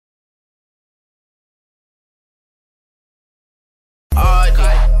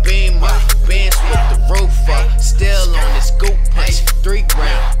punch, 3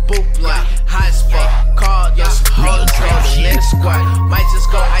 grand, boot blunt, hot as fuck. Called your whole trouble in the squad. Might just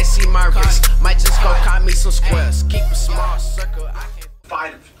go icy my wrist. Might just go cop me some squares. Keep a small circle.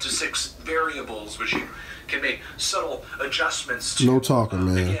 5 to 6 variables which you can make subtle adjustments to. No talking,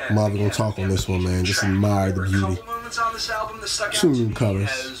 man. I'm not gonna talk on this one, man. Just admire the beauty. Two new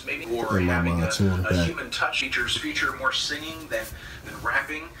colors in my mind, two on the back. Human touch feature more singing than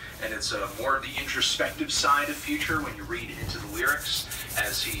rapping, and it's more of the introspective side of Future when you read into the lyrics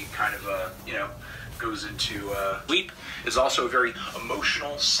as he kind of goes into Weep is also a very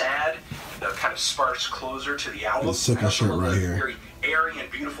emotional, sad, kind of sparse closer to the album. The second shirt right here. Very airy and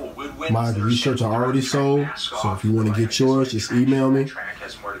beautiful woodwinds. My these shirts are already sold, so if you want to get yours, just email me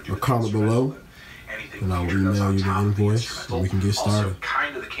or comment below, and I'll email you the invoice so we can get started. Also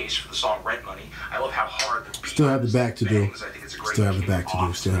kind of the case for the song Rent Money. I love how hard the beat still have the back to do. Still have the back to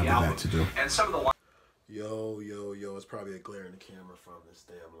do. Still have the back to do. And some of the Yo, it's probably a glare in the camera from this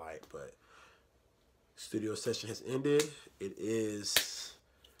damn light, but studio session has ended. It is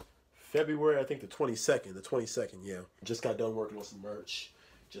February, I think the 22nd, yeah. Just got done working on some merch.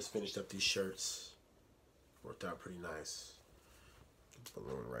 Just finished up these shirts. Worked out pretty nice.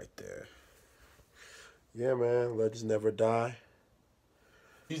 Balloon right there. Yeah, man, Legends Never Die.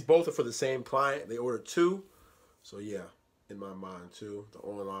 These both are for the same client. They ordered 2. So yeah, in my mind too. The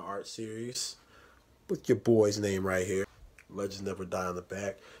online art series. With your boy's name right here. Legends Never Die on the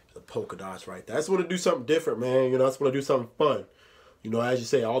back. The polka dots right there. I just want to do something different, man. You know, I just want to do something fun. You know, as you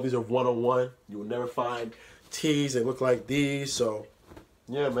say, all these are one-on-one. You will never find tees that look like these. So,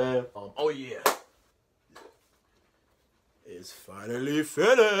 yeah, man. Oh, yeah. It's finally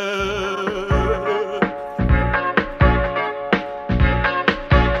finished.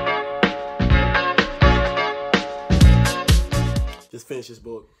 Just finished this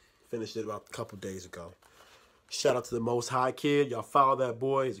book. Finished it about a couple days ago. Shout out to the Most High Kid. Y'all follow that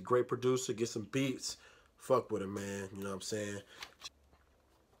boy. He's a great producer. Get some beats. Fuck with him, man. You know what I'm saying?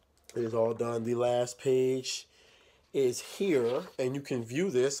 It is all done. The last page is here. And you can view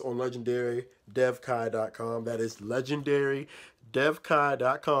this on LegendaryDevKai.com. That is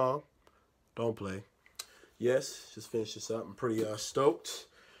LegendaryDevKai.com. Don't play. Yes, just finished this up. I'm pretty stoked.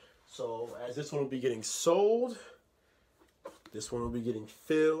 So, as this one will be getting sold, this one will be getting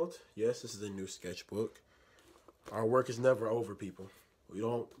filled. Yes, this is a new sketchbook. Our work is never over, people. We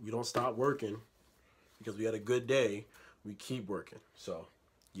don't stop working because we had a good day. We keep working. So,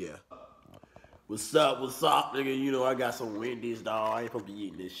 yeah. What's up, nigga? You know I got some Wendy's, dog. I ain't supposed to be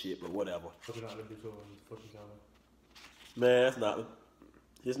eating this shit, but whatever. Man, that's not.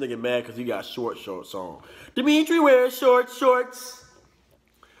 This nigga mad because he got shorts on. Dimitri wears shorts.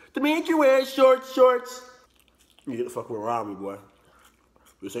 Dimitri wears shorts. You get the fuck around me, boy.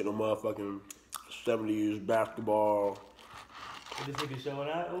 This ain't no motherfucking 70s basketball. This nigga showing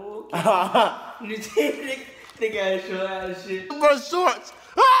out? Ooh. This nigga ain't showing out and shit. Bro, shorts!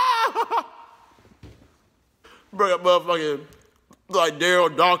 Bro, that motherfucking, like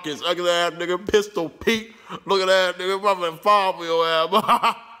Daryl Dawkins, ugly ass nigga, Pistol Pete, look at that nigga, motherfucking fall for your ass.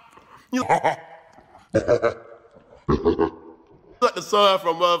 Like the son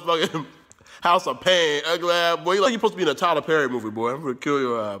from motherfucking House of Pain, ugly ass boy. You like you supposed to be in a Tyler Perry movie, boy. I'm gonna kill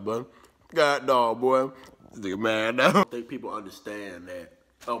your ass, boy. God dog, boy. This nigga mad now. I think people understand that.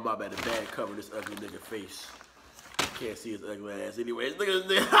 Oh my bad, the bag covered this ugly nigga face. Can't see his ugly ass anyways. Look at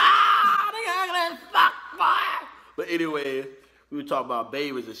this nigga. Nigga ugly as fuck, boy. But anyway, we were talking about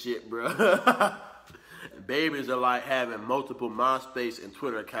babies and shit, bro. Babies are like having multiple MySpace and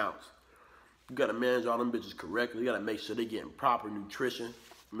Twitter accounts. You gotta manage all them bitches correctly. You gotta make sure they getting proper nutrition.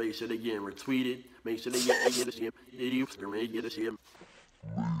 Make sure they getting retweeted. Make sure they get the shit. Make sure they get retweeted.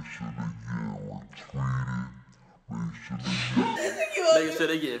 Making sure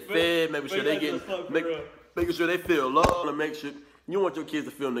they get fed. Making sure they get. Making sure they feel loved. And make sure you don't want your kids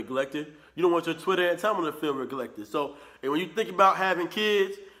to feel neglected. You don't want your Twitter and time to feel neglected. So, and when you think about having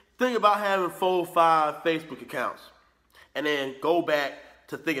kids, think about having 4 or 5 Facebook accounts, and then go back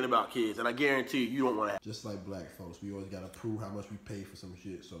to thinking about kids, and I guarantee you don't want to have. Just like black folks, we always gotta prove how much we pay for some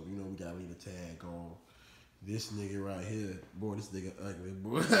shit, so you know we gotta leave a tag on this nigga right here. Boy, this nigga ugly,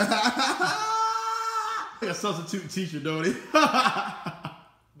 boy. Like a substitute teacher, don't he?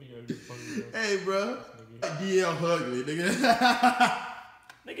 Hey, bro. DL ugly, nigga.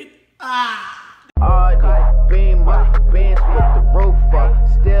 Nigga. All night, beam up, bench with the roof up.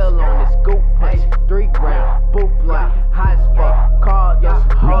 Still on this scoop punch, 3 grand, boot blunt, hot as fuck. Called your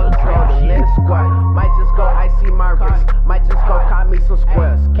whole trouble in the squad. Might just go icy my wrist. Might just go cop me some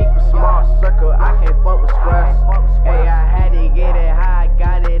squares. Keep a small circle, I can't fuck with squares. Hey, I had to get it high,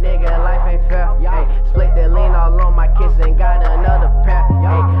 got it, nigga. Life ain't fair. Hey, split the lean all on my kiss and got enough.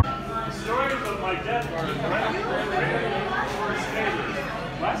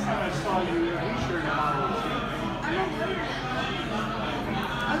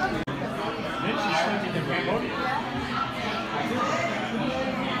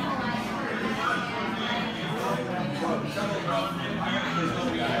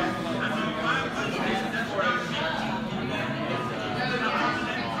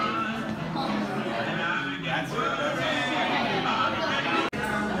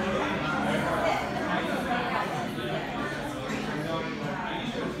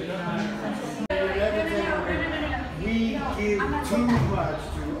 too much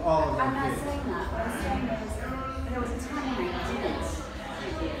to all of I'm our not kids. saying that. What I'm saying is, there was a time when I didn't,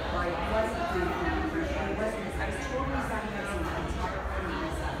 or it wasn't it wasn't. I was totally sacrificing my entire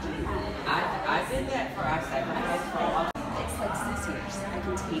family. I've been that for I've sacrificed for a long time. It's like 6 years. I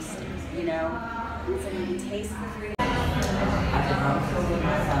can taste it, you know? And so you can taste the food. I've been homeschooling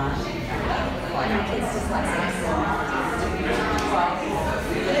my son. My kids dyslexic, so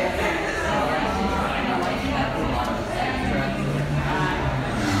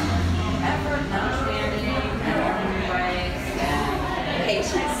Effort, understanding, and breaks, and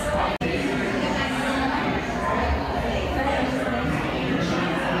patience.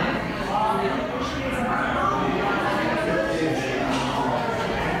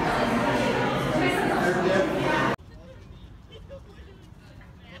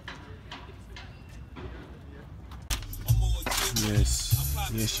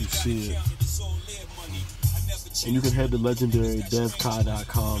 Yes, you see it. And you can head to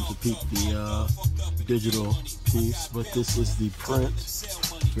legendarydevcon.com to peek the digital piece, but this is the print.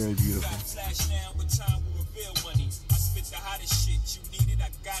 Very beautiful.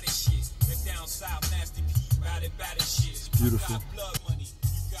 It's beautiful.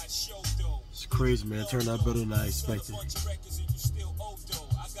 It's crazy, man. It turned out better than I expected.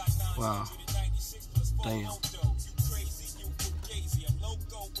 Wow. Damn.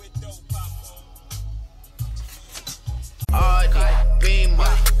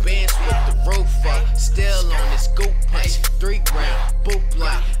 Beamer, Benz with the roof up, still on this scoop punch, 3 gram, boot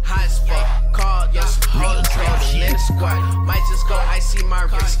blunt, hot spot, called y'all some hoes, told in the squad. Might just go icy my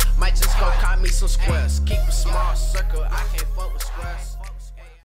wrist, might just go cop me some squares. Keep a small circle, I can't fuck with squares.